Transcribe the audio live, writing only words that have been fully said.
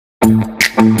Hello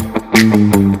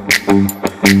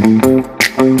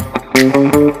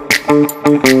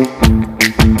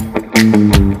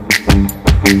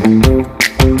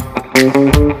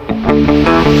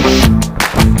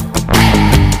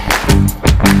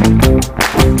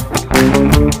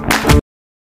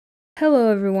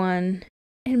everyone,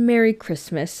 and Merry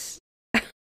Christmas.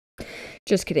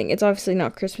 Just kidding, it's obviously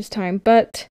not Christmas time,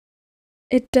 but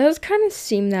it does kind of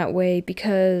seem that way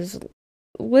because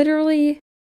literally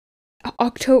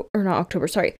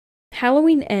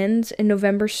Halloween ends and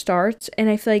November starts,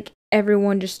 and I feel like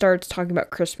everyone just starts talking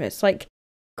about Christmas. Like,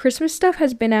 Christmas stuff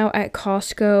has been out at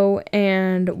Costco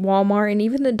and Walmart and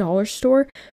even the dollar store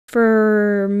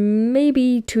for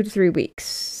maybe 2 to 3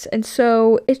 weeks. And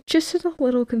so it's just a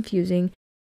little confusing.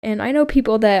 And I know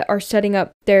people that are setting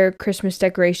up their Christmas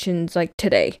decorations like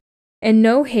today. And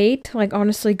no hate, like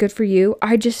honestly, good for you.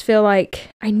 I just feel like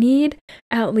I need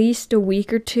at least a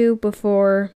week or two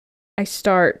before I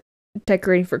start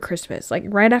decorating for Christmas. Like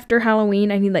right after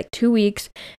Halloween, I need like 2 weeks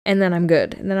and then I'm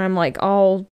good. And then I'm like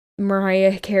all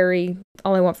Mariah Carey,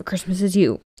 all I want for Christmas is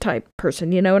you type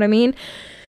person, you know what I mean?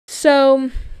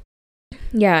 So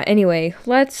yeah,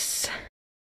 let's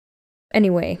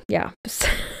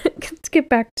get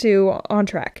back to on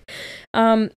track.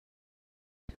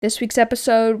 This week's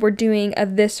episode, we're doing a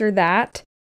this or that,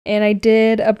 and I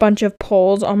did a bunch of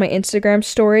polls on my Instagram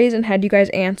stories and had you guys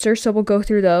answer, so we'll go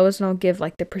through those and I'll give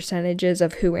like the percentages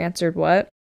of who answered what.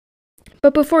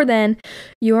 But before then,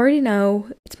 you already know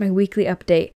it's my weekly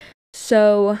update.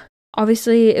 So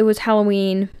obviously it was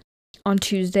Halloween on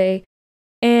Tuesday.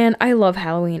 And I love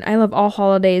Halloween. I love all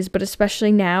holidays, but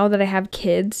especially now that I have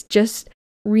kids, just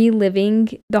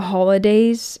reliving the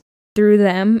holidays through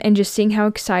them and just seeing how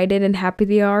excited and happy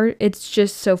they are. It's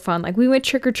just so fun. Like, we went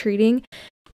trick-or-treating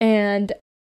and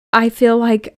I feel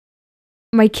like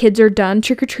my kids are done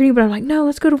trick-or-treating, but I'm like, no,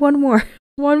 let's go to one more.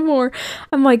 One more.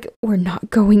 I'm like, we're not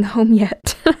going home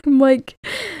yet.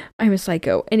 I'm a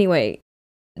psycho. Anyway,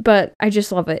 but I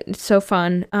just love it. It's so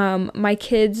fun. My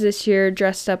kids this year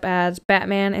dressed up as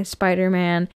Batman and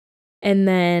Spider-Man, and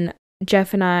then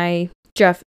Jeff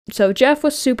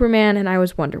was Superman and I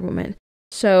was Wonder Woman.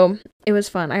 So it was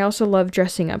fun. I also love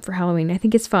dressing up for Halloween. I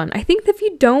think it's fun. I think that if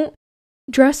you don't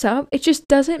dress up, it just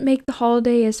doesn't make the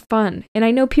holiday as fun. And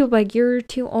I know people are like, you're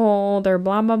too old or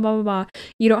blah, blah, blah, blah, blah.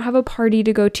 You don't have a party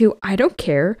to go to. I don't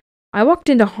care. I walked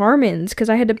into Harmon's because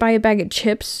I had to buy a bag of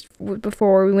chips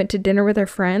before we went to dinner with our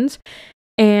friends.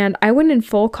 And I went in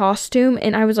full costume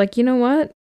and I was like, you know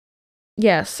what?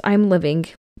 Yes, I'm living.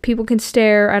 People can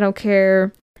stare. I don't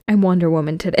care. I'm Wonder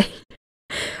Woman today.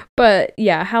 But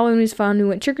yeah, Halloween was fun. We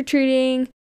went trick-or-treating.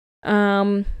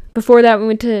 Before that,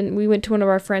 we went to one of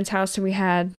our friends' house and we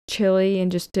had chili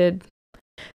and just did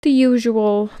the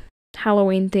usual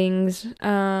Halloween things.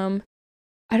 I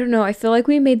don't know. I feel like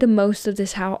we made the most of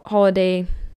this holiday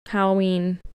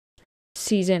Halloween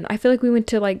season. I feel like we went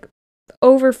to like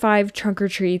over 5 trunk or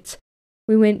treats.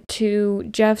 We went to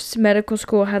Jeff's medical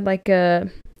school, had like a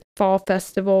fall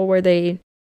festival where they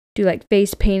do like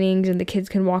face paintings and the kids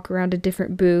can walk around to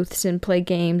different booths and play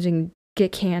games and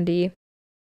get candy.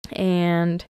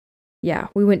 And yeah,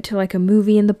 we went to like a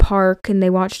movie in the park and they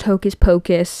watched Hocus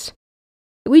Pocus.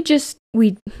 We did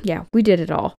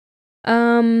it all.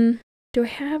 Do I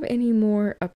have any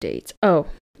more updates? Oh,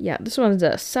 yeah, this one's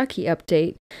a sucky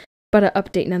update, but an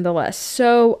update nonetheless.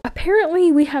 So,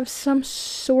 apparently we have some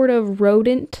sort of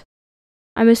rodent,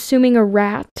 I'm assuming a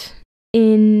rat,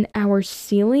 in our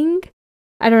ceiling.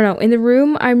 I don't know, in the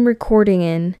room I'm recording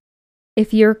in,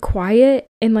 if you're quiet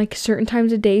and like certain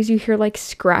times of days you hear like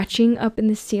scratching up in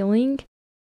the ceiling,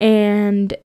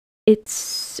 and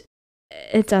it's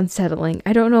unsettling.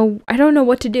 I don't know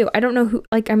what to do. I don't know who,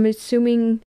 like, I'm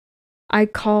assuming I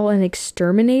call an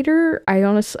exterminator. I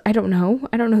don't know.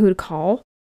 I don't know who to call.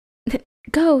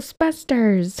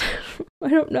 Ghostbusters. I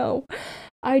don't know.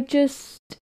 I just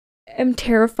am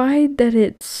terrified that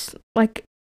it's like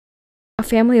a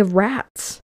family of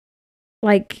rats.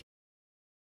 Like,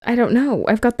 I don't know.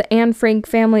 I've got the Anne Frank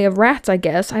family of rats, I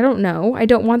guess. I don't know. I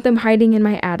don't want them hiding in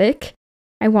my attic.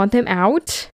 I want them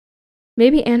out.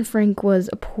 Maybe Anne Frank was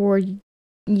a poor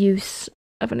use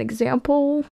of an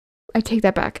example. I take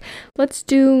that back. Let's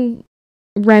do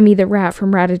Remy the rat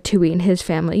from Ratatouille and his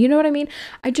family. You know what I mean?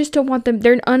 I just don't want them.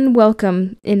 They're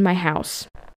unwelcome in my house.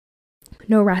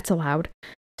 No rats allowed.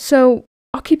 So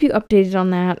I'll keep you updated on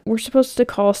that. We're supposed to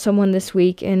call someone this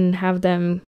week and have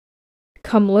them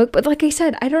come look. But like I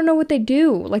said, I don't know what they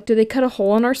do. Like, do they cut a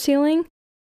hole in our ceiling?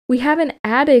 We have an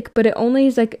attic, but it only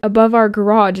is like above our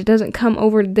garage. It doesn't come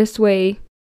over this way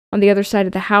on the other side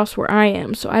of the house where I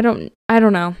am. So I don't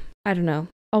know.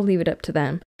 I'll leave it up to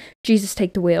them. Jesus,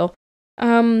 take the wheel.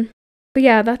 But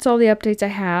yeah, that's all the updates I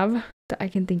have that I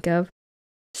can think of.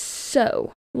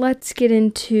 So let's get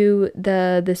into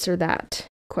the this or that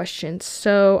questions.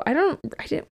 So I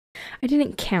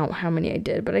didn't count how many I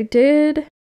did, but I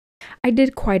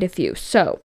did quite a few.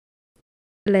 So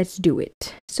let's do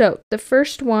it. So the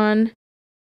first one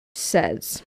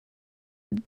says,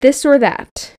 this or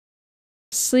that.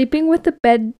 Sleeping with the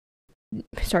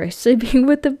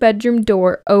bedroom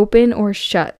door open or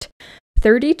shut.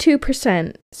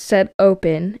 32% said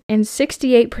open and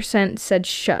 68% said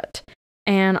shut.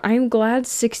 And I'm glad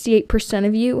 68%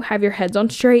 of you have your heads on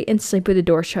straight and sleep with the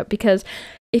door shut, because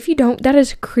if you don't, that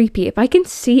is creepy. If I can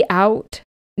see out,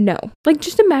 no. Like,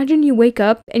 just imagine you wake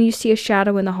up and you see a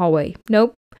shadow in the hallway.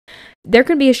 Nope. There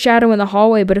can be a shadow in the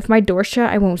hallway, but if my door's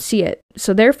shut, I won't see it.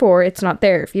 So therefore, it's not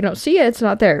there. If you don't see it, it's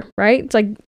not there, right? It's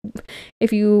like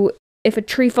if a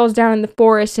tree falls down in the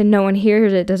forest and no one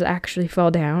hears it, does it actually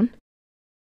fall down?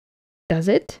 Does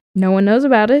it? No one knows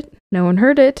about it. No one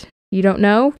heard it. You don't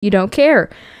know. You don't care.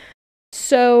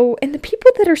 So, and the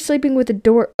people that are sleeping with the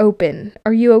door open,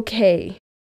 are you okay?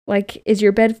 Like, is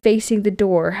your bed facing the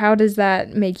door? How does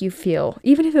that make you feel?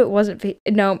 Even if it wasn't,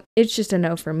 no, it's just a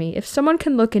no for me. If someone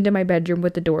can look into my bedroom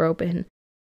with the door open,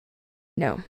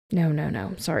 no,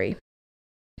 sorry.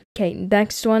 Okay,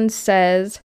 next one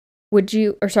says,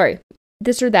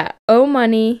 this or that, owe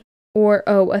money or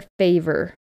owe a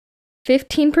favor.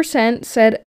 15%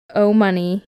 said owe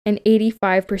money and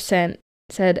 85%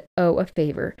 said owe a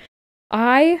favor.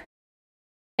 I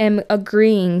am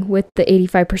agreeing with the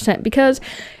 85% because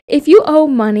if you owe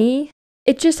money,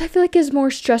 I feel like is more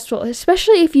stressful,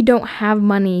 especially if you don't have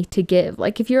money to give.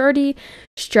 Like, if you're already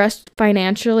stressed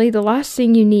financially, the last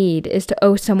thing you need is to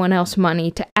owe someone else money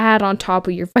to add on top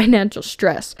of your financial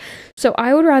stress. So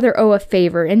I would rather owe a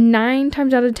favor, and 9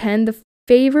 times out of 10, the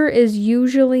favor is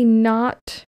usually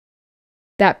not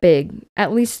that big.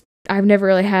 At least I've never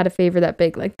really had a favor that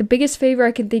big. Like, the biggest favor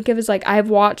I can think of is, like, I've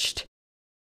watched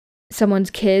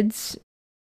someone's kids,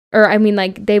 or I mean,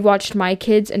 like, they've watched my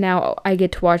kids and now I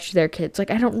get to watch their kids.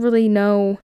 Like, I don't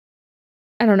know.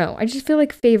 I just feel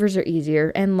like favors are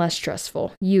easier and less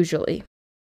stressful, usually.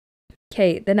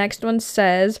 Okay, the next one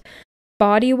says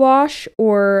body wash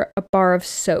or a bar of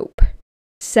soap.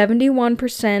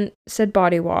 71% said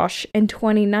body wash and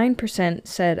 29%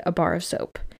 said a bar of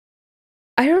soap.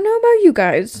 I don't know about you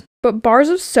guys, but bars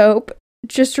of soap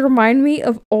just remind me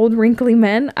of old wrinkly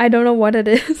men. I don't know what it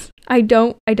is. I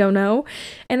don't know.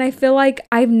 And I feel like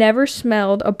I've never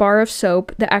smelled a bar of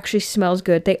soap that actually smells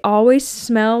good. They always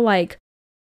smell like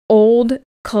old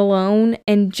cologne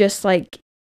and just like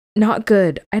not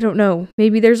good. I don't know.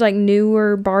 Maybe there's like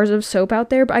newer bars of soap out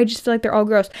there, but I just feel like they're all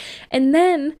gross. And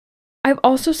then I've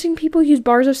also seen people use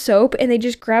bars of soap and they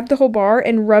just grab the whole bar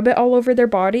and rub it all over their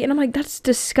body. And I'm like, that's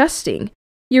disgusting.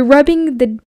 You're rubbing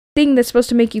the thing that's supposed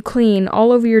to make you clean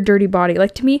all over your dirty body.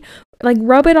 Like, to me, like,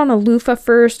 rub it on a loofah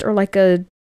first, or like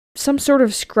some sort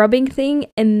of scrubbing thing,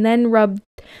 and then rub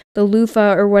the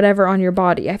loofah or whatever on your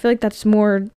body. I feel like that's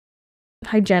more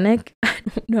hygienic. I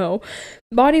don't know.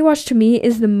 Body wash to me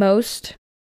is the most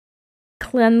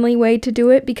cleanly way to do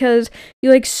it, because you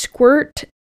like squirt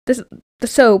the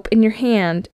soap in your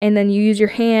hand, and then you use your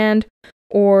hand,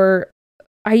 or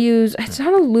it's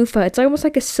not a loofah, it's almost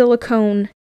like a silicone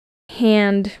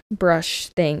hand brush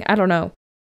thing. I don't know,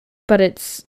 but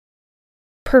it's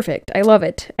perfect. I love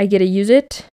it. I get to use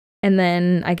it, and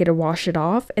then I get to wash it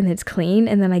off, and it's clean,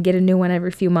 and then I get a new one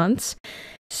every few months.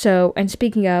 So, and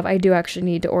speaking of, I do actually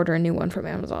need to order a new one from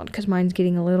Amazon because mine's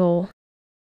getting a little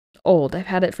old. I've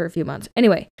had it for a few months.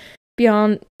 Anyway,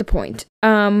 beyond the point.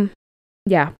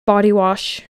 Yeah, body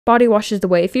wash. Body wash is the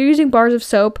way. If you're using bars of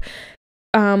soap,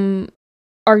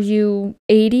 are you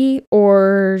 80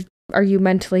 or are you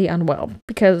mentally unwell?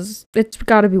 Because it's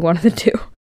got to be one of the two.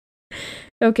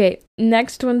 Okay,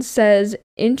 next one says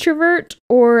introvert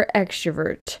or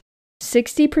extrovert.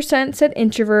 60% said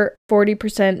introvert,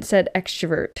 40% said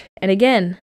extrovert. And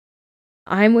again,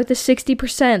 I'm with the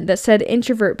 60% that said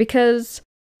introvert because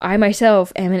I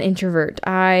myself am an introvert.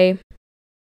 I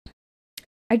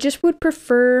just would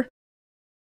prefer,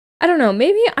 I don't know,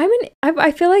 maybe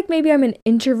I feel like maybe I'm an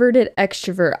introverted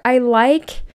extrovert. I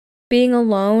like being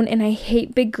alone and I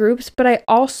hate big groups, but I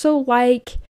also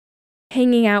like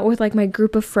hanging out with like my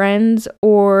group of friends,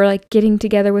 or like getting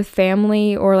together with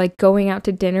family, or like going out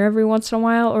to dinner every once in a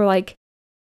while, or like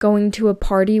going to a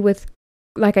party with,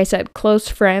 like I said, close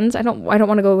friends. I don't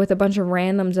want to go with a bunch of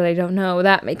randoms that I don't know.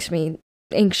 That makes me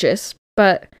anxious,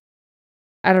 but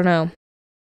I don't know.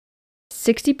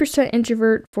 60%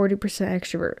 introvert, 40%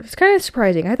 extrovert. It's kind of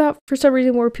surprising. I thought for some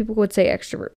reason more people would say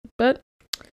extrovert, but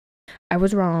I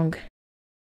was wrong.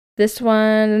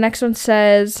 The next one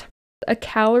says a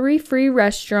calorie-free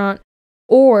restaurant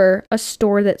or a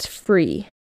store that's free.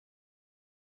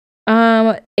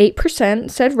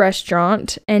 8% said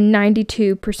restaurant and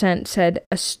 92% said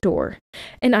a store.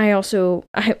 And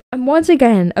I'm once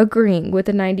again agreeing with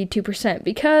the 92%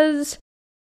 because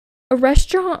a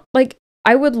restaurant, like,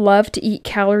 I would love to eat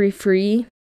calorie-free.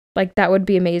 Like, that would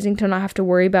be amazing to not have to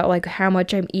worry about, like, how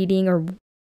much I'm eating or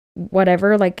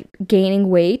whatever, like, gaining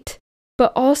weight.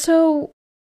 But also,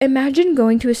 imagine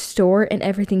going to a store and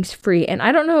everything's free. And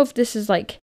I don't know if this is,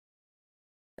 like,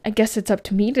 I guess it's up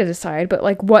to me to decide, but,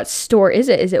 like, what store is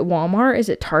it? Is it Walmart? Is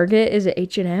it Target? Is it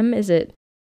H&M? Is it,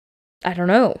 I don't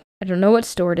know. I don't know what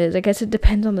store it is. I guess it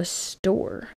depends on the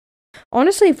store.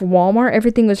 Honestly, if Walmart,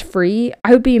 everything was free,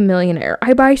 I would be a millionaire.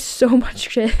 I buy so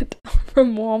much shit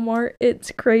from Walmart.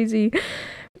 It's crazy.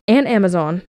 And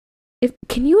Amazon.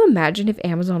 Can you imagine if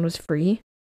Amazon was free?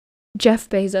 Jeff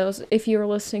Bezos, if you're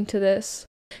listening to this,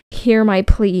 hear my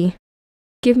plea.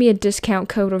 Give me a discount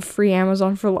code of free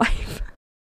Amazon for life.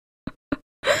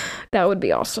 That would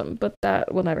be awesome, but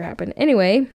that will never happen.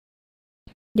 Anyway,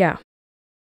 yeah.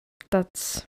 That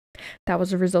was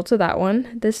the result of that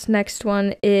one. This next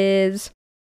one is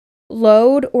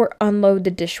load or unload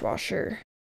the dishwasher.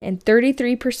 And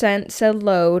 33% said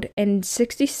load and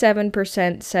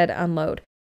 67% said unload.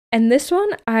 And this one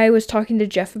I was talking to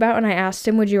Jeff about, and I asked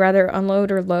him, would you rather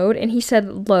unload or load? And he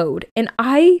said load. And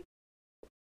I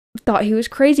thought he was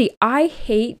crazy. I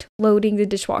hate loading the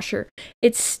dishwasher.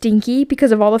 It's stinky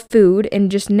because of all the food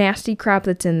and just nasty crap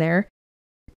that's in there.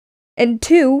 And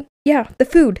 2, yeah, the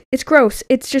food. It's gross.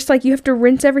 It's just like you have to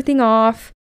rinse everything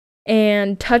off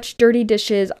and touch dirty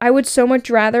dishes. I would so much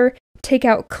rather take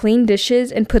out clean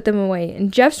dishes and put them away.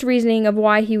 And Jeff's reasoning of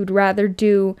why he would rather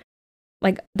do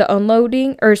like the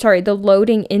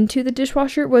loading into the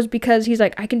dishwasher was because he's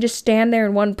like, I can just stand there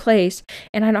in one place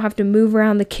and I don't have to move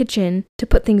around the kitchen to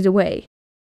put things away.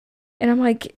 And I'm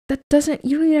like, you don't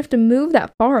even have to move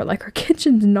that far. Like, our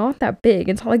kitchen's not that big.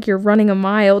 It's not like you're running a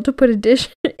mile to put a dish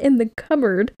in the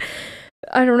cupboard.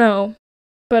 I don't know.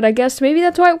 But I guess maybe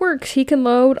that's why it works. He can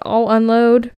load, I'll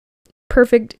unload.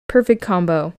 Perfect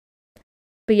combo.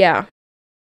 But yeah,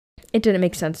 it didn't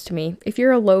make sense to me. If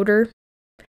you're a loader,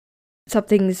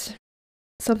 something's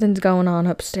going on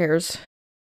upstairs.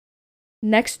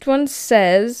 Next one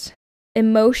says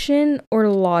emotion or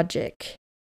logic.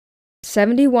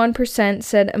 71%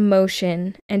 said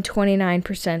emotion and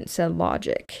 29% said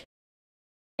logic.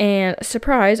 And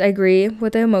surprise, I agree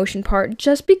with the emotion part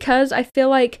just because I feel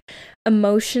like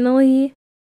emotionally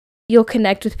you'll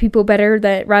connect with people better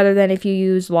rather than if you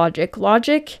use logic.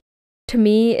 Logic to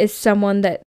me is someone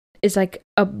that is like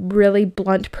a really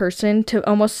blunt person to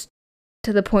almost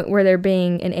to the point where they're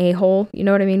being an a-hole. You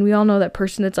know what I mean? We all know that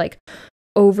person that's like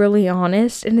overly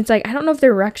honest, and it's like, I don't know if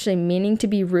they're actually meaning to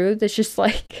be rude. It's just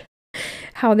like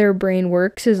how their brain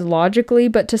works is logically,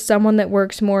 but to someone that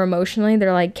works more emotionally,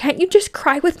 they're like, can't you just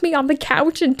cry with me on the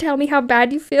couch and tell me how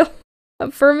bad you feel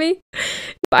for me?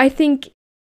 But I think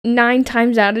 9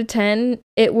 times out of 10,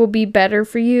 it will be better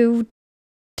for you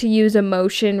to use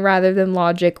emotion rather than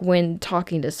logic when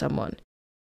talking to someone.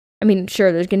 I mean,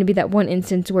 sure, there's going to be that one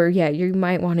instance where, yeah, you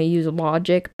might want to use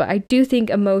logic, but I do think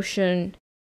emotion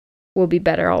will be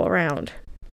better all around.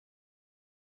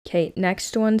 Okay,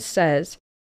 next one says,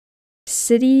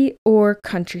 city or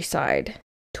countryside.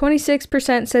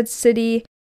 26% said city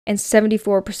and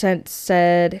 74%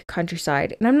 said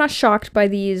countryside. And I'm not shocked by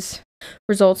these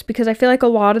results because I feel like a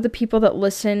lot of the people that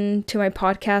listen to my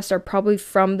podcast are probably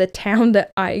from the town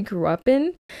that I grew up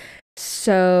in.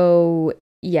 So,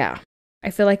 yeah,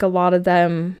 I feel like a lot of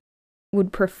them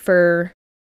would prefer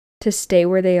to stay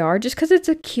where they are just because it's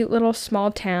a cute little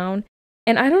small town.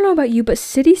 And I don't know about you, but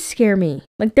cities scare me.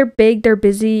 Like, they're big, they're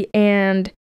busy,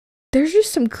 and there's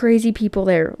just some crazy people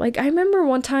there. Like, I remember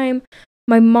one time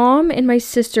my mom and my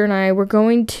sister and I were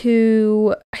going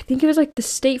to, I think it was like the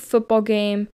state football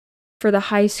game for the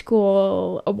high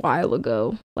school a while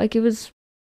ago. Like, it was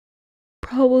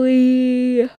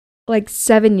probably like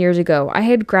 7 years ago. I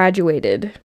had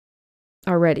graduated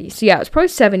already. So yeah, it was probably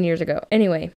 7 years ago.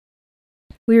 Anyway,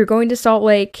 we were going to Salt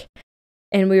Lake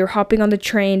and we were hopping on the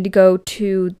train to go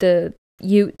to the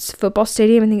Utes football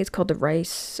stadium. I think it's called the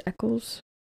Rice-Eccles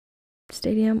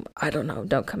Stadium. I don't know.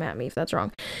 Don't come at me if that's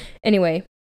wrong. Anyway,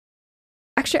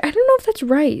 actually, I don't know if that's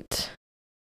right.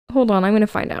 Hold on, I'm going to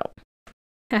find out.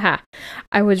 Haha,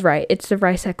 I was right. It's the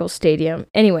Rice-Eccles Stadium.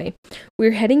 Anyway, we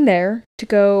were heading there to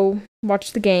go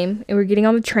watch the game, and we're getting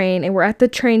on the train, and we're at the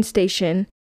train station,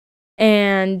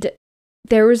 and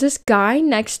there was this guy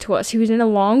next to us. He was in a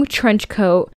long trench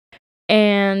coat,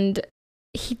 and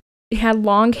he he had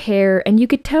long hair, and you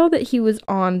could tell that he was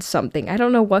on something. I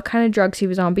don't know what kind of drugs he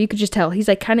was on, but you could just tell. He's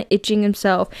like kind of itching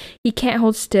himself. He can't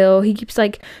hold still. He keeps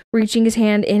like reaching his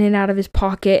hand in and out of his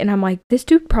pocket, and I'm like, this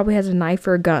dude probably has a knife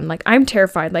or a gun. Like, I'm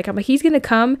terrified. Like, I'm like, he's gonna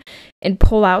come and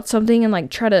pull out something and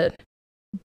like try to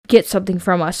get something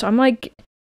from us. So I'm like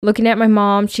looking at my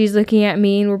mom, she's looking at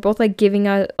me, and we're both like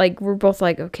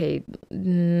okay,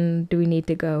 do we need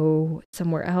to go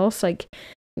somewhere else? Like,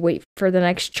 wait for the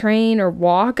next train or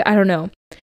walk? I don't know.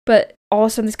 But all of a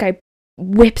sudden this guy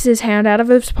whips his hand out of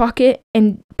his pocket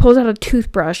and pulls out a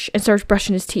toothbrush and starts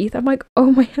brushing his teeth. I'm like,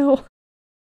 oh my hell.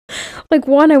 Like,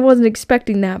 one, I wasn't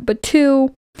expecting that, but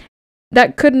two,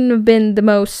 that couldn't have been the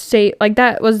most safe. Like,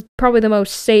 that was probably the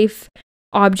most safe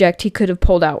object he could have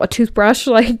pulled out. A toothbrush,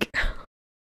 like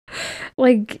I'm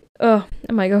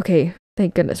like, okay,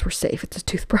 thank goodness we're safe. It's a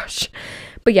toothbrush.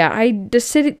 But yeah, the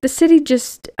city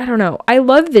just, I don't know. I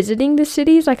love visiting the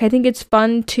cities. Like, I think it's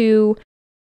fun to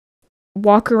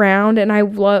walk around, and I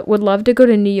would love to go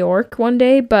to New York one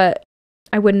day, but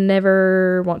I would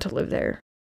never want to live there.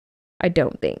 I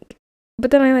don't think. But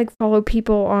then I like follow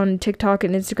people on TikTok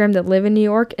and Instagram that live in New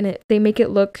York, and they make it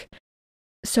look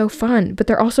so fun, but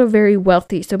they're also very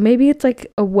wealthy. So maybe it's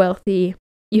like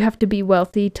you have to be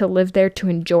wealthy to live there to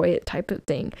enjoy it type of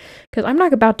thing. Because I'm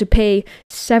not about to pay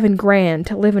 $7,000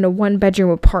 to live in a 1-bedroom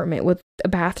apartment with a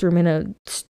bathroom and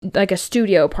a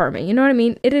studio apartment. You know what I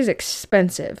mean? It is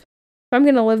expensive. If I'm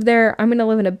gonna live there, I'm gonna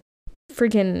live in a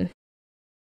freaking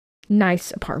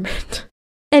nice apartment.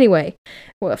 Anyway,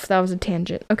 woof, that was a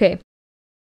tangent. Okay.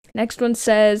 Next one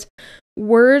says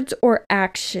words or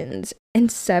actions, and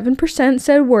 7%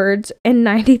 said words and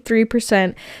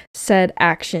 93% said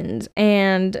actions.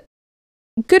 And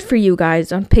good for you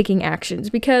guys on picking actions,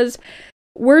 because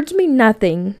words mean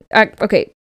nothing.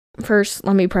 Okay, first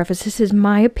let me preface, this is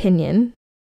my opinion,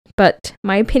 but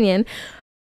my opinion,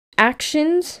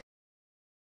 actions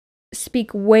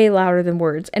speak way louder than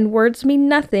words, and words mean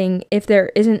nothing if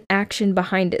there isn't action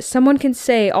behind it. Someone can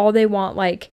say all they want,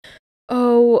 like,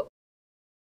 oh,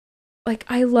 like,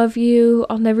 I love you,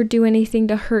 I'll never do anything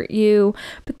to hurt you,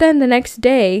 but then the next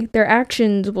day, their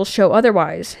actions will show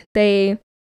otherwise. They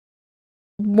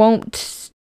won't,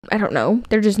 I don't know,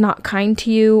 they're just not kind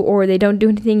to you, or they don't do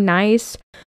anything nice,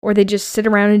 or they just sit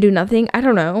around and do nothing. I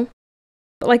don't know.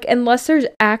 But like, unless there's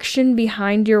action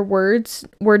behind your words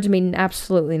mean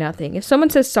absolutely nothing. If someone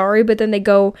says sorry, but then they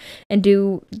go and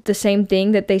do the same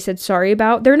thing that they said sorry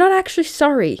about, they're not actually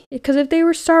sorry. Because if they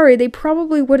were sorry, they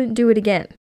probably wouldn't do it again.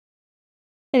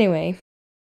 Anyway,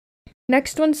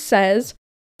 next one says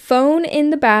phone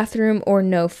in the bathroom or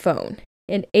no phone.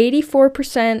 And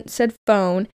 84% said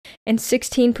phone and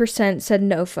 16% said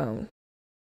no phone.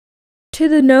 To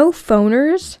the no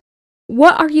phoners,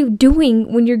 what are you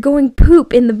doing when you're going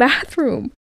poop in the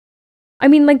bathroom? I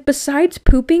mean, like, besides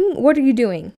pooping, what are you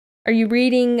doing? Are you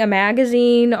reading a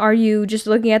magazine? Are you just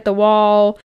looking at the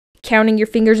wall, counting your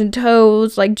fingers and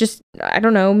toes? Like, just, I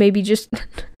don't know, maybe just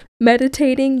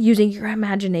meditating, using your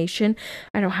imagination.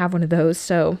 I don't have one of those,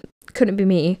 so couldn't be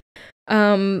me.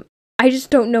 I just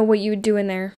don't know what you would do in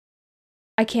there.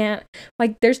 I can't,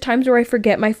 like, there's times where I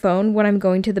forget my phone when I'm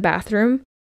going to the bathroom,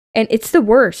 and it's the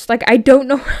worst. Like, I don't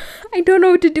know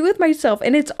what to do with myself,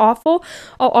 and it's awful.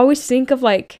 I'll always think of,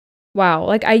 like, wow,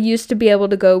 like, I used to be able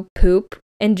to go poop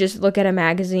and just look at a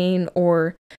magazine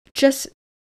or just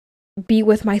be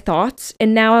with my thoughts,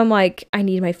 and now I'm like, I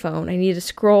need my phone, I need to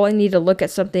scroll, I need to look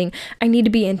at something, I need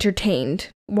to be entertained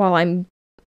while I'm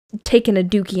taking a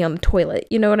dookie on the toilet,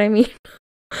 you know what I mean?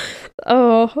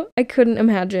 Oh, I couldn't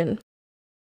imagine.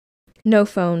 No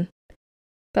phone.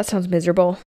 That sounds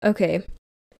miserable. Okay.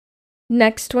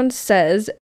 Next one says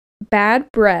bad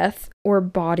breath or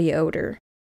body odor.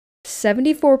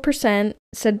 74%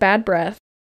 said bad breath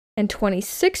and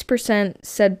 26%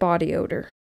 said body odor.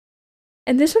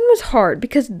 And this one was hard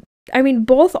because, I mean,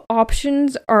 both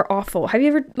options are awful. Have you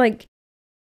ever, like,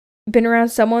 been around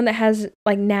someone that has,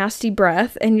 like, nasty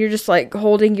breath and you're just, like,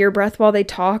 holding your breath while they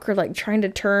talk or, like, trying to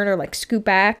turn or, like, scoot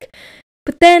back?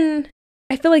 But then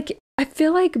I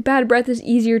feel like bad breath is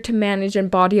easier to manage than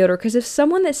body odor, because if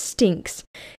someone that stinks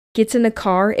gets in a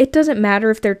car, it doesn't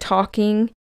matter if they're talking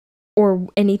or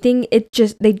anything,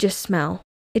 they just smell.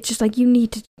 It's just like, you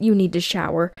need to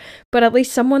shower. But at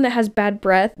least someone that has bad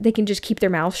breath, they can just keep their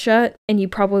mouth shut and you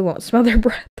probably won't smell their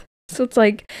breath. So it's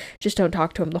like, just don't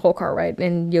talk to them the whole car ride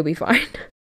and you'll be fine.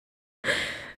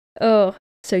 Oh,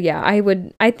 so yeah,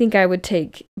 I think I would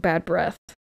take bad breath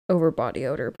over body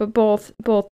odor, but both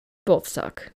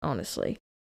suck, honestly.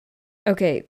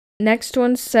 Okay, next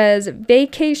one says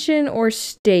vacation or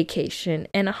staycation,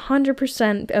 and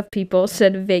 100% of people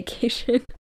said vacation.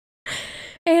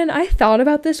 And I thought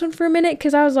about this one for a minute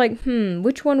because I was like,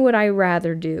 which one would I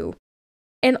rather do?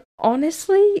 And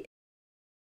honestly,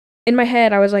 in my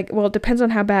head, I was like, well, it depends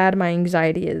on how bad my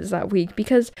anxiety is that week,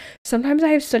 because sometimes I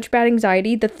have such bad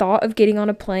anxiety, the thought of getting on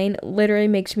a plane literally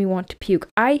makes me want to puke.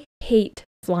 I hate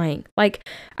flying. Like,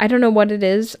 I don't know what it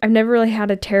is. I've never really had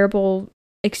a terrible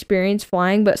experience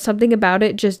flying, but something about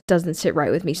it just doesn't sit right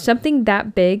with me. Something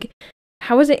that big,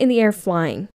 how is it in the air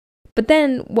flying? But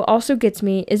then what also gets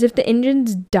me is if the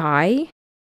engines die,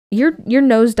 you're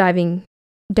nose diving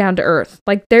down to earth.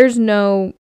 Like, there's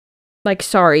no, like,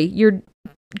 sorry, your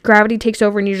gravity takes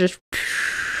over and you're just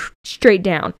straight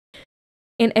down.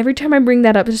 And every time I bring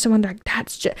that up to someone, they're like,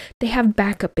 that's just, they have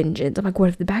backup engines. I'm like, what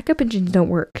if the backup engines don't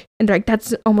work? And they're like,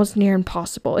 that's almost near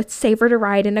impossible. It's safer to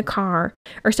ride in a car.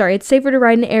 Or sorry, it's safer to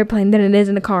ride in an airplane than it is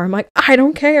in a car. I'm like, I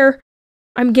don't care.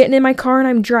 I'm getting in my car and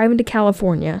I'm driving to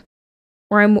California.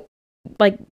 Or I'm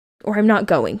not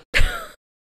going.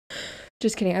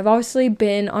 Just kidding. I've obviously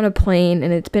been on a plane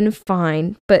and it's been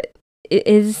fine. But it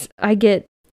is, I get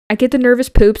the nervous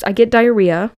poops. I get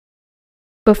diarrhea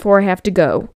before I have to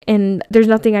go. And there's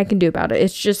nothing I can do about it.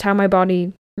 It's just how my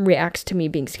body reacts to me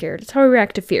being scared. It's how I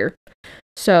react to fear.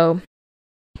 So,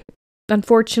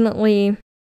 unfortunately,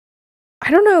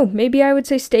 I don't know. Maybe I would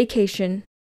say staycation.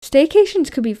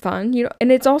 Staycations could be fun,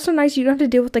 and it's also nice. You don't have to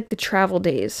deal with, like, the travel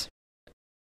days.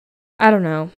 I don't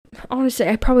know. Honestly,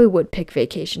 I probably would pick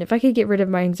vacation. If I could get rid of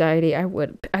my anxiety, I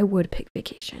would pick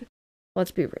vacation.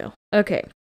 Let's be real. Okay.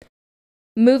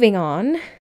 Moving on.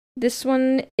 This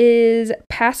one is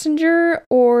passenger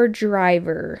or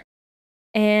driver.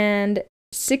 And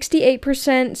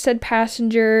 68% said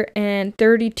passenger and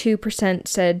 32%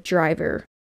 said driver.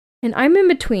 And I'm in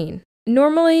between.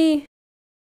 Normally,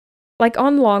 like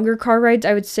on longer car rides,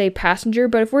 I would say passenger,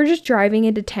 but if we're just driving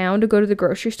into town to go to the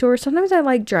grocery store, sometimes I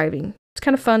like driving. It's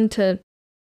kind of fun to,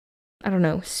 I don't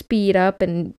know, speed up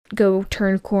and go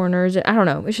turn corners. I don't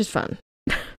know, it's just fun.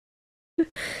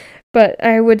 But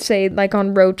I would say, like,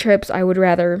 on road trips, I would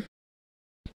rather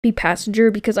be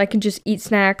passenger because I can just eat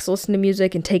snacks, listen to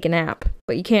music, and take a nap.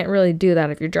 But you can't really do that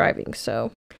if you're driving,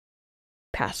 so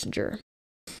passenger.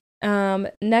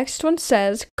 Next one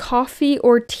says coffee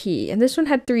or tea. And this one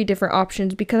had 3 different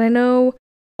options because I know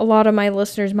a lot of my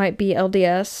listeners might be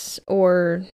LDS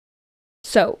or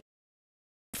so.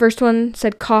 First one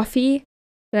said coffee,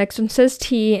 the next one says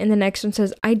tea, and the next one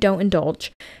says I don't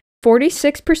indulge.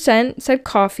 46% said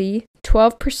coffee,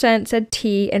 12% said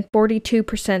tea, and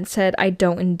 42% said I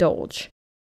don't indulge.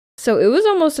 So it was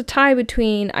almost a tie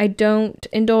between I don't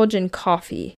indulge and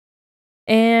coffee.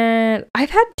 And I've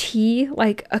had tea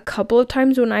like a couple of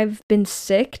times when I've been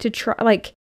sick to try,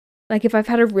 like if I've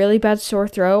had a really bad sore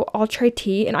throat, I'll try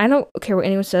tea, and I don't care what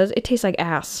anyone says, it tastes like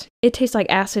ass. It tastes like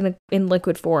ass in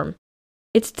liquid form.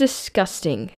 It's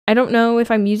disgusting. I don't know if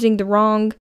I'm using the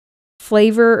wrong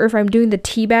flavor or if I'm doing the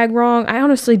tea bag wrong. I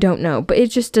honestly don't know, but it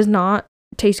just does not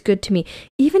taste good to me.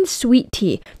 Even sweet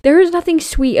tea. There is nothing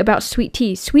sweet about sweet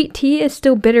tea. Sweet tea is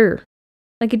still bitter.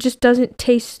 Like, it just doesn't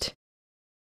taste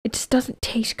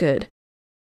good.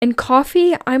 And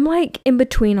coffee, I'm like in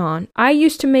between on. I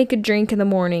used to make a drink in the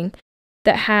morning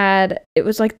that it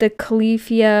was like the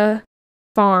Califia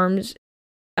Farms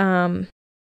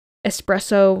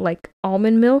espresso, like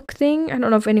almond milk thing. I don't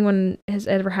know if anyone has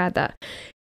ever had that.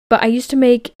 But I used to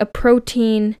make a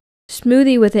protein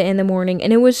smoothie with it in the morning,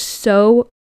 and it was so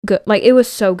good. Like, it was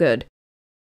so good.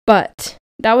 But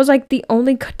that was like the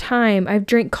only time I've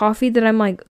drank coffee that I'm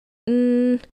like,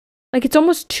 like, it's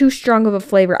almost too strong of a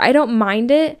flavor. I don't mind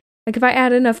it. Like, if I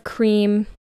add enough cream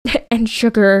and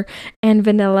sugar and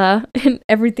vanilla and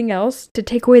everything else to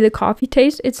take away the coffee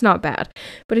taste, it's not bad.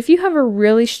 But if you have a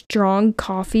really strong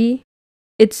coffee,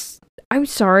 I'm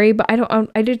sorry, but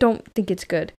I just don't think it's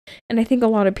good. And I think a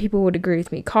lot of people would agree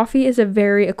with me. Coffee is a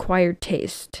very acquired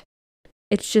taste.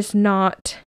 It's just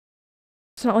not,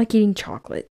 it's not like eating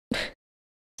chocolate.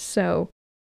 So,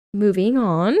 moving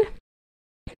on.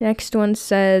 Next one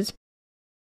says,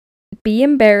 be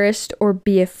embarrassed or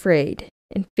be afraid.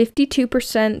 And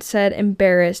 52% said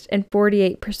embarrassed and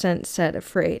 48% said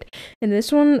afraid. And this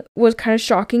one was kind of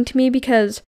shocking to me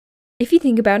because if you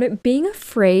think about it, being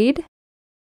afraid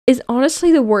is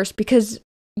honestly the worst because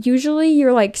usually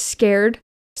you're like scared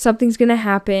something's gonna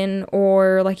happen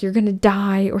or like you're gonna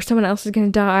die or someone else is gonna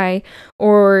die,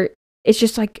 or it's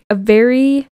just like a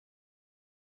very,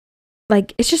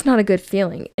 like, it's just not a good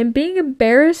feeling. And being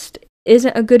embarrassed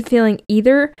isn't a good feeling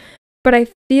either, but I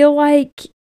feel like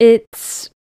it's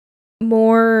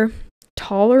more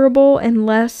tolerable and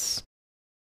less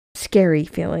scary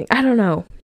feeling. I don't know.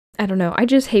 I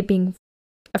just hate being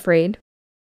afraid.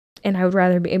 And I would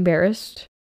rather be embarrassed.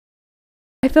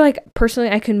 I feel like personally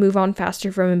I can move on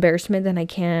faster from embarrassment than I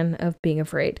can of being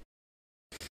afraid.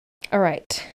 All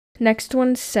right. Next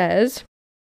one says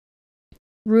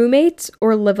roommates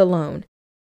or live alone.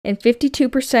 And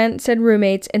 52% said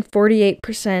roommates and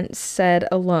 48% said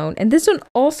alone. And this one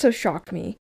also shocked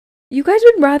me. You guys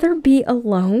would rather be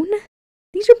alone?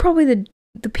 These are probably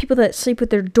the people that sleep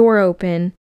with their door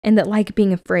open and that like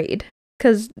being afraid.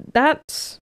 Because that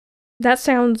just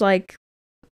sounds right.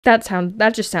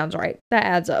 That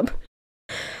adds up.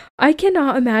 I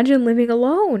cannot imagine living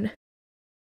alone.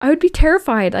 I would be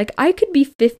terrified. Like, I could be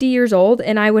 50 years old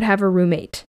and I would have a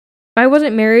roommate. If I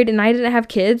wasn't married and I didn't have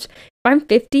kids, if I'm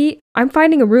 50, I'm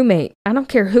finding a roommate. I don't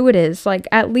care who it is. Like,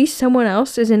 at least someone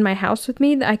else is in my house with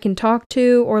me that I can talk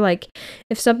to. Or, like,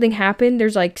 if something happened,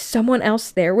 there's, like, someone else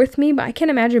there with me. But I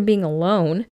can't imagine being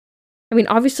alone. I mean,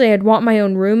 obviously, I'd want my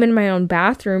own room and my own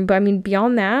bathroom. But, I mean,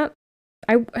 beyond that,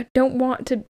 I don't want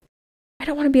to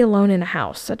be alone in a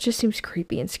house. That just seems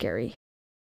creepy and scary.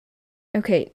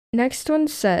 Okay, next one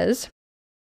says,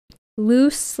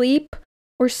 lose sleep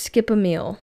or skip a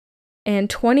meal. And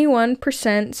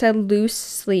 21% said lose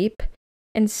sleep,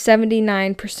 and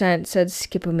 79% said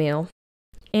skip a meal.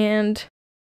 And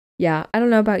yeah, I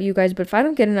don't know about you guys, but if I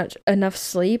don't get enough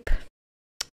sleep,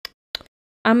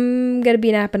 I'm gonna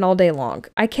be napping all day long.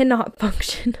 I cannot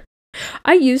function.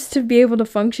 I used to be able to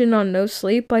function on no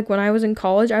sleep. Like when I was in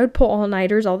college, I would pull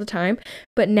all-nighters all the time.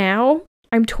 But now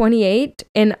I'm 28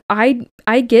 and I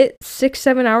get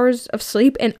 6-7 hours of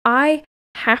sleep and I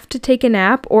have to take a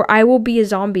nap or I will be a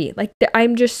zombie. Like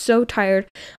I'm just so tired.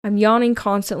 I'm yawning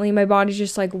constantly. My body's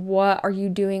just like, what are you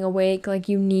doing awake? Like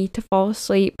you need to fall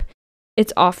asleep.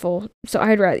 It's awful. So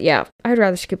I'd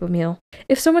rather skip a meal.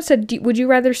 If someone said, would you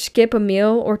rather skip a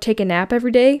meal or take a nap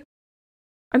every day?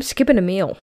 I'm skipping a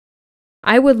meal.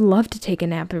 I would love to take a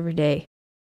nap every day.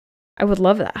 I would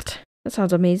love that. That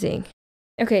sounds amazing.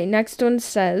 Okay, next one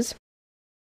says,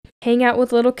 hang out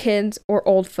with little kids or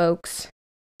old folks.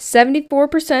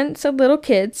 74% said little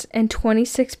kids and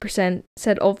 26%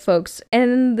 said old folks.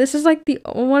 And this is like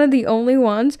one of the only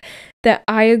ones that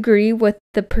I agree with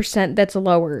the percent that's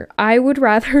lower. I would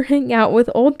rather hang out with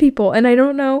old people. And I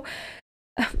don't know.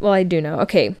 Well, I do know.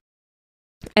 Okay.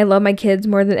 I love my kids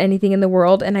more than anything in the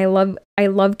world. And I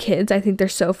love kids. I think they're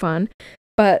so fun.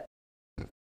 But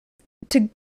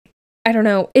I don't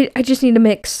know. I just need to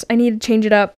mix. I need to change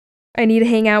it up. I need to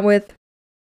hang out with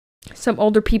some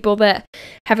older people that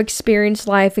have experienced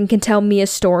life and can tell me a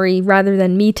story rather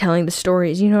than me telling the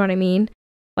stories. You know what I mean?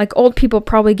 Like old people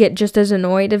probably get just as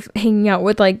annoyed of hanging out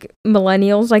with like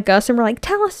millennials like us and we're like,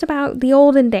 tell us about the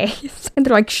olden days. And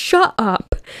they're like, shut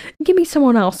up. Give me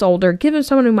someone else older. Give them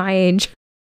someone my age.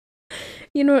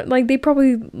 You know, like they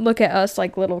probably look at us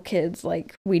like little kids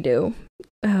like we do.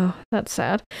 Oh, that's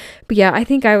sad. But yeah, I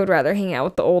think I would rather hang out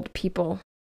with the old people.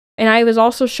 And I was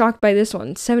also shocked by this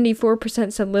one.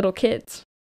 74% said little kids.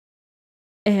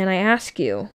 And I ask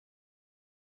you,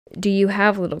 do you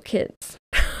have little kids?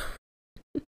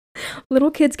 Little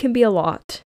kids can be a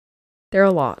lot. They're a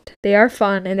lot. They are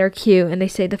fun and they're cute and they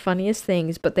say the funniest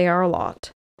things, but they are a lot.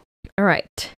 All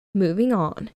right, moving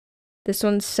on. This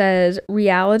one says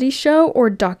reality show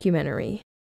or documentary.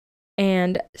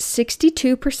 And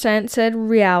 62% said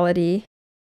reality.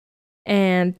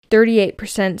 And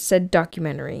 38% said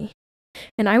documentary.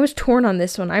 And I was torn on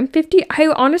this one. I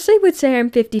honestly would say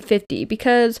I'm 50-50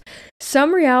 because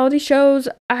some reality shows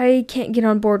I can't get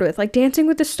on board with. Like Dancing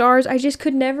with the Stars, I just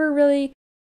could never really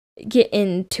get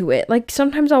into it. Like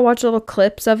sometimes I'll watch little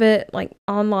clips of it like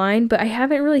online, but I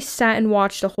haven't really sat and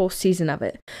watched a whole season of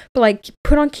it. But like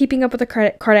put on Keeping Up with the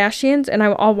Kardashians and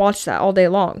I'll watch that all day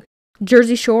long.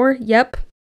 Jersey Shore, yep,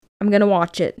 I'm gonna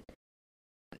watch it.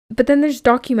 But then there's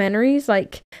documentaries,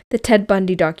 like the Ted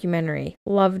Bundy documentary.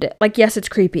 Loved it. Like, yes, it's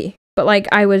creepy, but like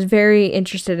I was very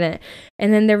interested in it.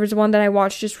 And then there was one that I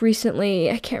watched just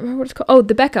recently. I can't remember what it's called. Oh,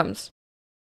 The Beckhams.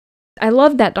 I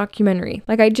love that documentary.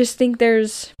 Like, I just think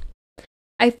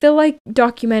I feel like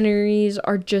documentaries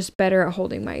are just better at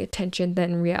holding my attention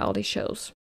than reality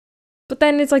shows. But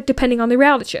then it's like depending on the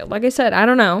reality show. Like I said, I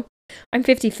don't know. I'm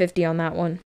 50-50 on that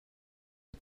one.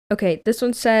 Okay, this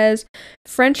one says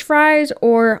French fries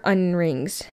or onion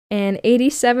rings. And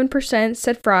 87%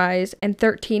 said fries and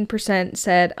 13%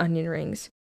 said onion rings.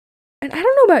 And I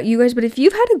don't know about you guys, but if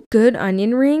you've had a good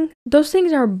onion ring, those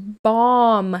things are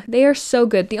bomb. They are so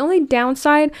good. The only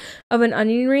downside of an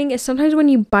onion ring is sometimes when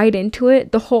you bite into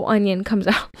it, the whole onion comes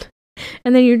out.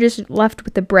 And then you're just left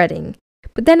with the breading.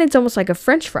 But then it's almost like a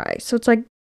French fry. So it's like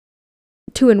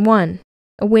 2 in 1.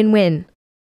 A win-win.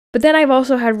 But then I've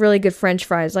also had really good French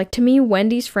fries. Like, to me,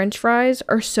 Wendy's French fries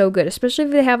are so good, especially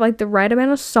if they have, like, the right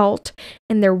amount of salt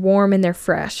and they're warm and they're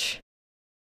fresh.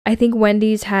 I think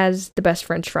Wendy's has the best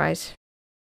French fries.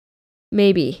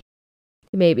 Maybe.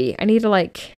 I need to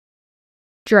like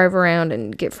drive around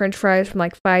and get French fries from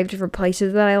like 5 different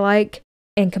places that I like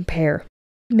and compare.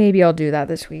 Maybe I'll do that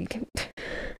this week.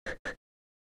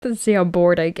 Let's see how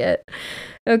bored I get.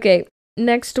 Okay,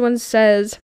 next one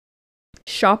says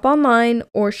shop online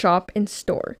or shop in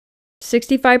store.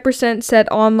 65% said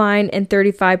online and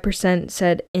 35%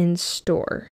 said in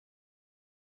store.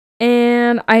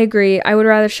 And I agree. I would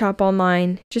rather shop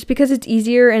online just because it's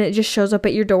easier and it just shows up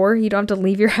at your door. You don't have to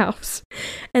leave your house.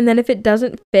 And then if it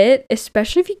doesn't fit,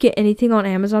 especially if you get anything on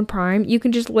Amazon Prime, you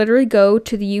can just literally go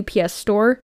to the UPS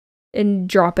store and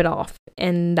drop it off.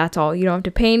 And that's all. You don't have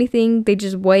to pay anything. They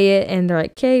just weigh it and they're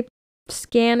like, okay,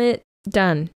 scan it,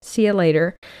 done. See you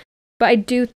later. But I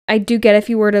do get if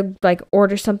you were to like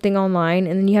order something online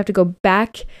and then you have to go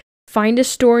back, find a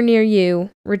store near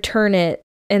you, return it,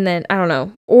 and then, I don't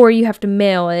know, or you have to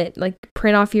mail it, like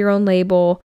print off your own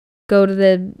label, go to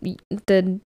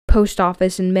the post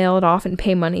office and mail it off and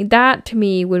pay money. That, to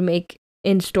me, would make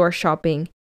in-store shopping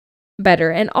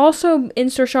better. And also,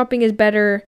 in-store shopping is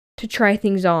better to try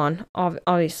things on,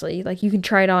 obviously. Like, you can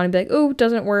try it on and be like, oh, it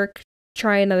doesn't work,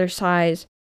 try another size.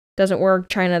 Doesn't work,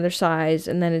 try another size.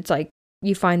 And then it's like,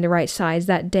 you find the right size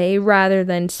that day, rather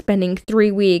than spending 3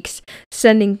 weeks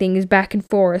sending things back and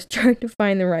forth trying to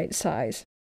find the right size.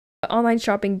 Online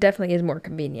shopping definitely is more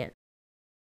convenient.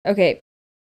 Okay,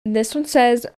 this one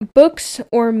says books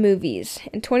or movies,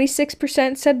 and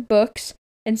 26% said books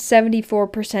and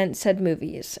 74% said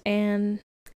movies. And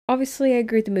obviously I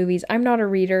agree with the movies. I'm not a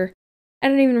reader. I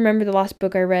don't even remember the last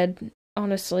book I read,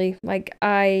 honestly. Like,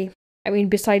 I mean,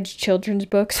 besides children's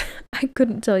books, I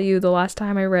couldn't tell you the last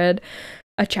time I read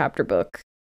a chapter book.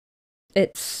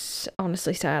 It's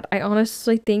honestly sad. I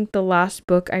honestly think the last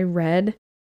book I read,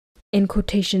 in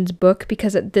quotations, book,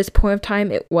 because at this point of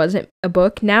time it wasn't a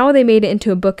book. Now they made it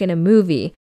into a book and a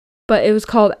movie, but it was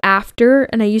called After,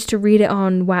 and I used to read it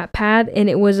on Wattpad, and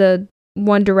it was a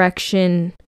One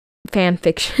Direction fan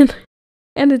fiction.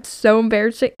 And it's so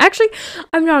embarrassing. Actually,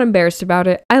 I'm not embarrassed about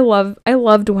it. I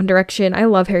loved One Direction. I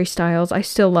love Harry Styles. I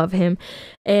still love him.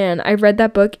 And I read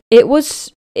that book. It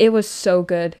was so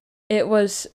good.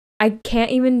 I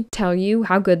can't even tell you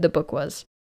how good the book was.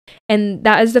 And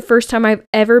that is the first time I've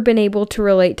ever been able to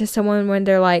relate to someone when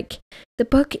they're like, the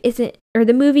book isn't, or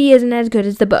the movie isn't as good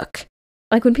as the book.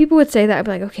 Like, when people would say that, I'd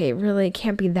be like, okay, really, it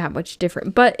can't be that much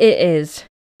different. But it is.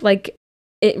 Like,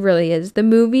 it really is. The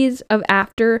movies of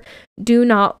After do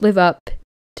not live up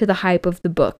to the hype of the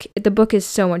book. The book is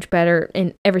so much better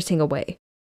in every single way.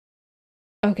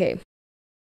 Okay.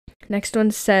 Next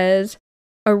one says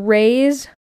a raise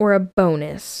or a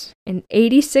bonus. And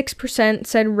 86%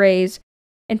 said raise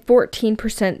and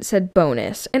 14% said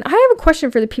bonus. And I have a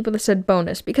question for the people that said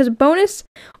bonus, because bonus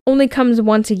only comes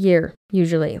once a year,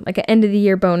 usually. Like an end of the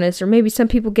year bonus, or maybe some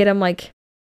people get them like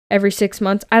every 6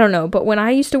 months. I don't know. But when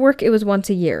I used to work, it was once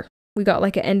a year. We got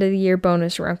like an end of the year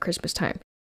bonus around Christmas time.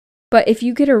 But if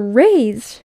you get a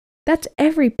raise, that's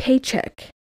every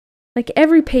paycheck. Like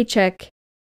every paycheck,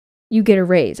 you get a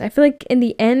raise. I feel like in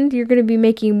the end, you're going to be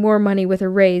making more money with a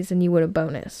raise than you would a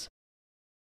bonus.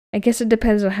 I guess it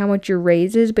depends on how much your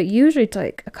raise is, but usually it's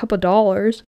like a couple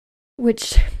dollars,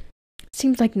 which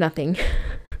seems like nothing.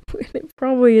 It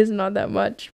probably is not that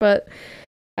much, but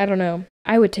I don't know.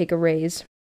 I would take a raise.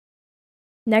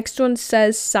 Next one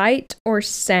says sight or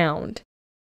sound.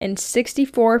 And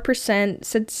 64%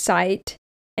 said sight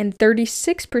and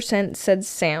 36% said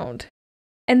sound.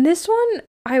 And this one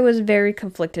I was very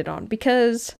conflicted on,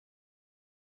 because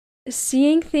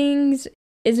seeing things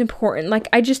is important. Like,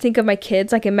 I just think of my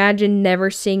kids. Like, imagine never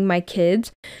seeing my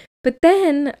kids. But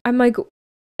then I'm like,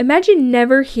 imagine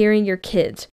never hearing your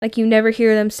kids. Like, you never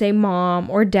hear them say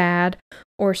mom or dad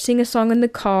or sing a song in the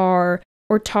car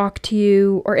or talk to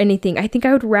you or anything. I think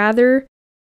I would rather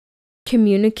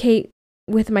communicate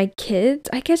with my kids.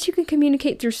 I guess you can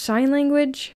communicate through sign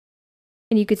language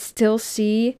and you could still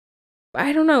see.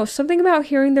 I don't know, something about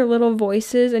hearing their little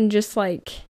voices and just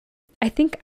like, I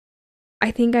think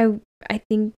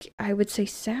I would say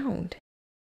sound.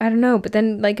 I don't know, but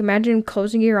then like imagine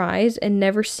closing your eyes and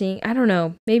never seeing. I don't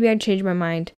know, maybe I'd change my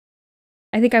mind.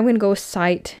 I think I'm gonna go with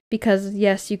sight, because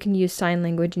yes, you can use sign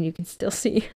language and you can still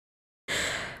see.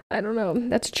 I don't know,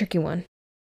 that's a tricky one.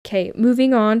 Okay,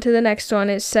 moving on to the next one.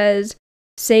 It says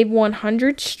save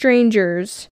 100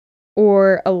 strangers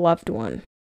or a loved one.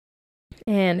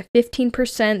 And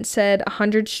 15% said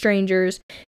 100 strangers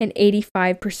and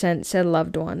 85% said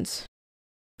loved ones.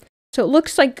 So it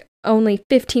looks like only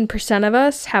 15% of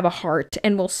us have a heart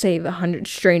and will save 100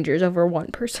 strangers over one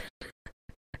person.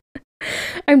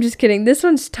 I'm just kidding. This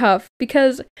one's tough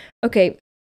because, okay,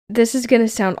 this is going to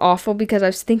sound awful because I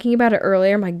was thinking about it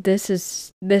earlier. I'm like,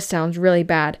 this sounds really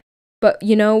bad. But,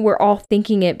 we're all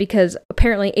thinking it because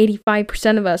apparently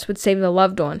 85% of us would save the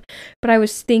loved one. But I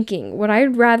was thinking, would I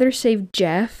rather save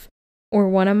Jeff or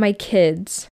one of my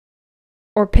kids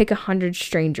or pick 100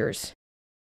 strangers?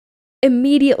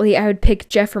 Immediately, I would pick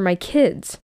Jeff or my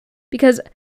kids. Because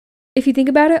if you think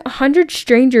about it, 100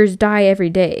 strangers die every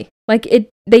day. Like,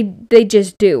 they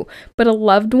just do. But a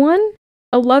loved one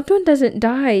doesn't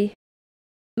die.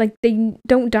 Like, they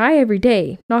don't die every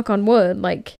day. Knock on wood.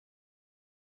 Like,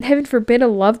 heaven forbid a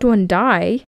loved one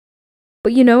die.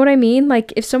 But you know what I mean?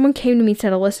 Like, if someone came to me and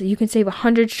said, Alyssa, you can save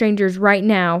 100 strangers right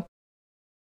now,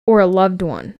 or a loved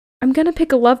one, I'm gonna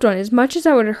pick a loved one. As much as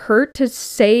I would hurt to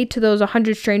say to those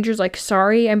 100 strangers, like,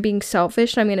 sorry, I'm being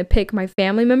selfish, I'm gonna pick my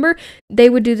family member, they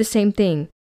would do the same thing.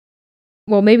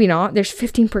 Well, maybe not. There's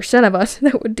 15% of us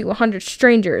that would do 100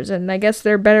 strangers, and I guess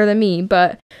they're better than me,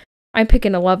 but I'm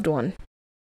picking a loved one.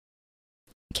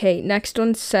 Okay, next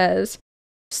one says,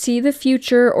 see the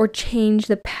future or change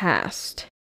the past.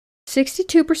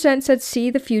 62% said see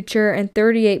the future and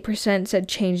 38% said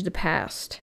change the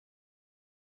past.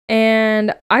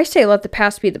 And I say let the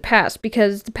past be the past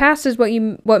because the past is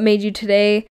what made you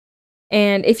today.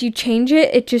 And if you change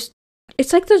it,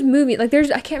 it's like those movies. Like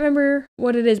I can't remember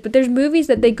what it is, but there's movies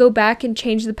that they go back and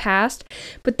change the past,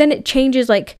 but then it changes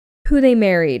like who they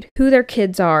married, who their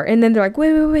kids are, and then they're like,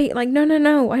 wait, like,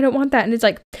 no, I don't want that. And it's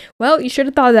like, well, you should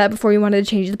have thought of that before you wanted to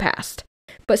change the past.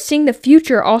 But seeing the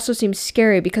future also seems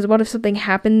scary because what if something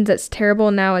happens that's terrible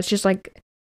and now it's just like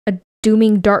a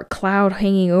dooming dark cloud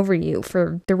hanging over you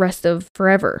for the rest of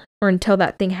forever or until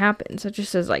that thing happens. It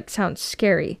just sounds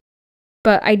scary.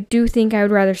 But I do think I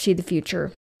would rather see the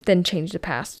future than change the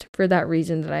past for that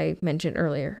reason that I mentioned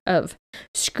earlier of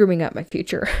screwing up my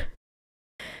future.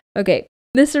 Okay.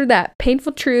 This or that,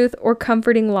 painful truth or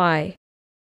comforting lie.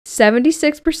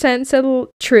 76% said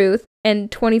truth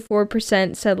and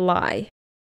 24% said lie.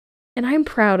 And I'm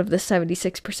proud of the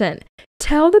 76%.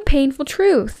 Tell the painful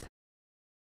truth.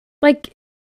 Like,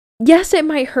 yes, it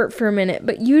might hurt for a minute,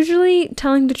 but usually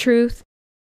telling the truth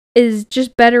is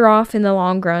just better off in the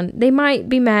long run. They might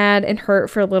be mad and hurt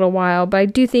for a little while, but I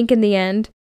do think in the end,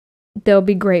 they'll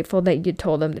be grateful that you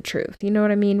told them the truth. You know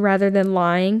what I mean? Rather than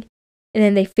lying. And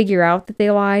then they figure out that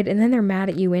they lied, and then they're mad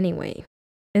at you anyway.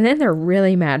 And then they're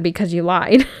really mad because you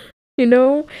lied. You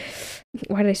know?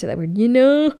 Why did I say that word? You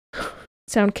know?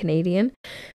 Sound Canadian.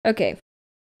 Okay.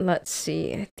 Let's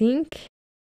see. I think...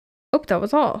 Oh, that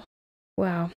was all.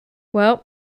 Wow. Well,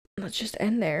 let's just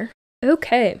end there.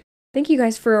 Okay. Thank you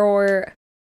guys for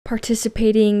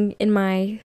participating in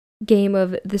my game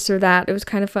of this or that. It was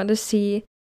kind of fun to see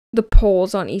the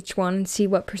polls on each one and see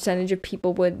what percentage of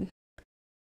people would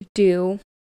do,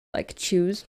 like,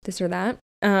 choose this or that.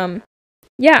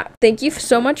 Yeah, thank you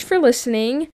so much for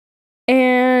listening.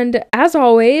 And as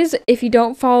always, if you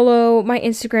don't follow my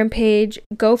Instagram page,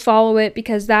 go follow it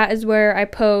because that is where I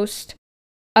post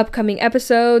upcoming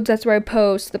episodes. That's where I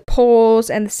post the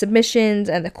polls and the submissions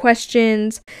and the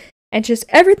questions and just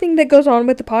everything that goes on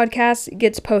with the podcast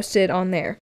gets posted on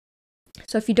there.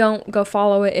 So if you don't, go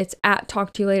follow it. It's at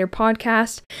Talk to You Later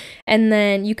Podcast. And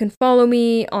then you can follow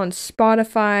me on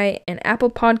Spotify and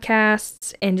Apple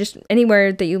Podcasts and just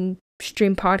anywhere that you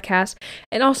stream podcasts.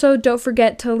 And also don't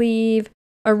forget to leave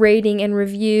a rating and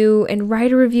review and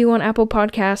write a review on Apple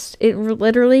Podcasts. It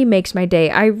literally makes my day.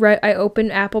 I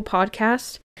opened Apple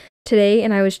Podcasts today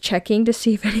and I was checking to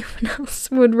see if anyone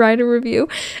else would write a review.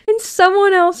 And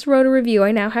someone else wrote a review.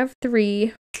 I now have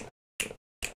 3.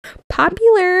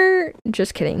 Popular.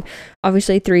 Just kidding.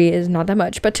 Obviously 3 is not that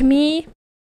much, but to me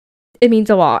it means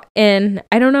a lot. And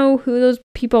I don't know who those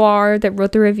people are that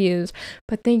wrote the reviews,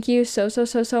 but thank you so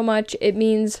much. It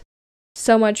means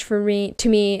so much to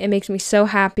me. It makes me so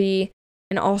happy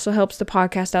and also helps the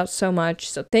podcast out so much.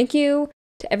 So thank you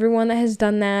to everyone that has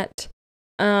done that.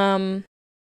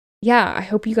 Yeah, I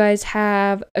hope you guys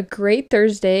have a great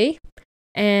Thursday.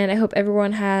 And I hope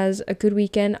everyone has a good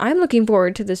weekend. I'm looking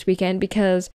forward to this weekend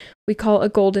because we call it a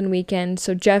golden weekend.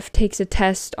 So Jeff takes a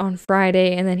test on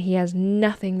Friday and then he has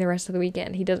nothing the rest of the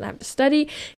weekend. He doesn't have to study.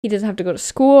 He doesn't have to go to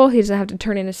school. He doesn't have to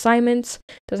turn in assignments.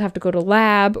 Doesn't have to go to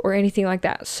lab or anything like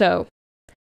that. So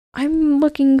I'm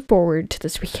looking forward to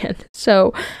this weekend.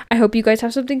 So I hope you guys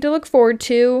have something to look forward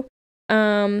to.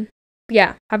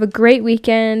 Yeah, have a great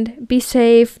weekend. Be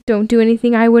safe. Don't do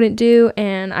anything I wouldn't do.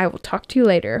 And I will talk to you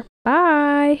later.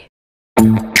 Bye.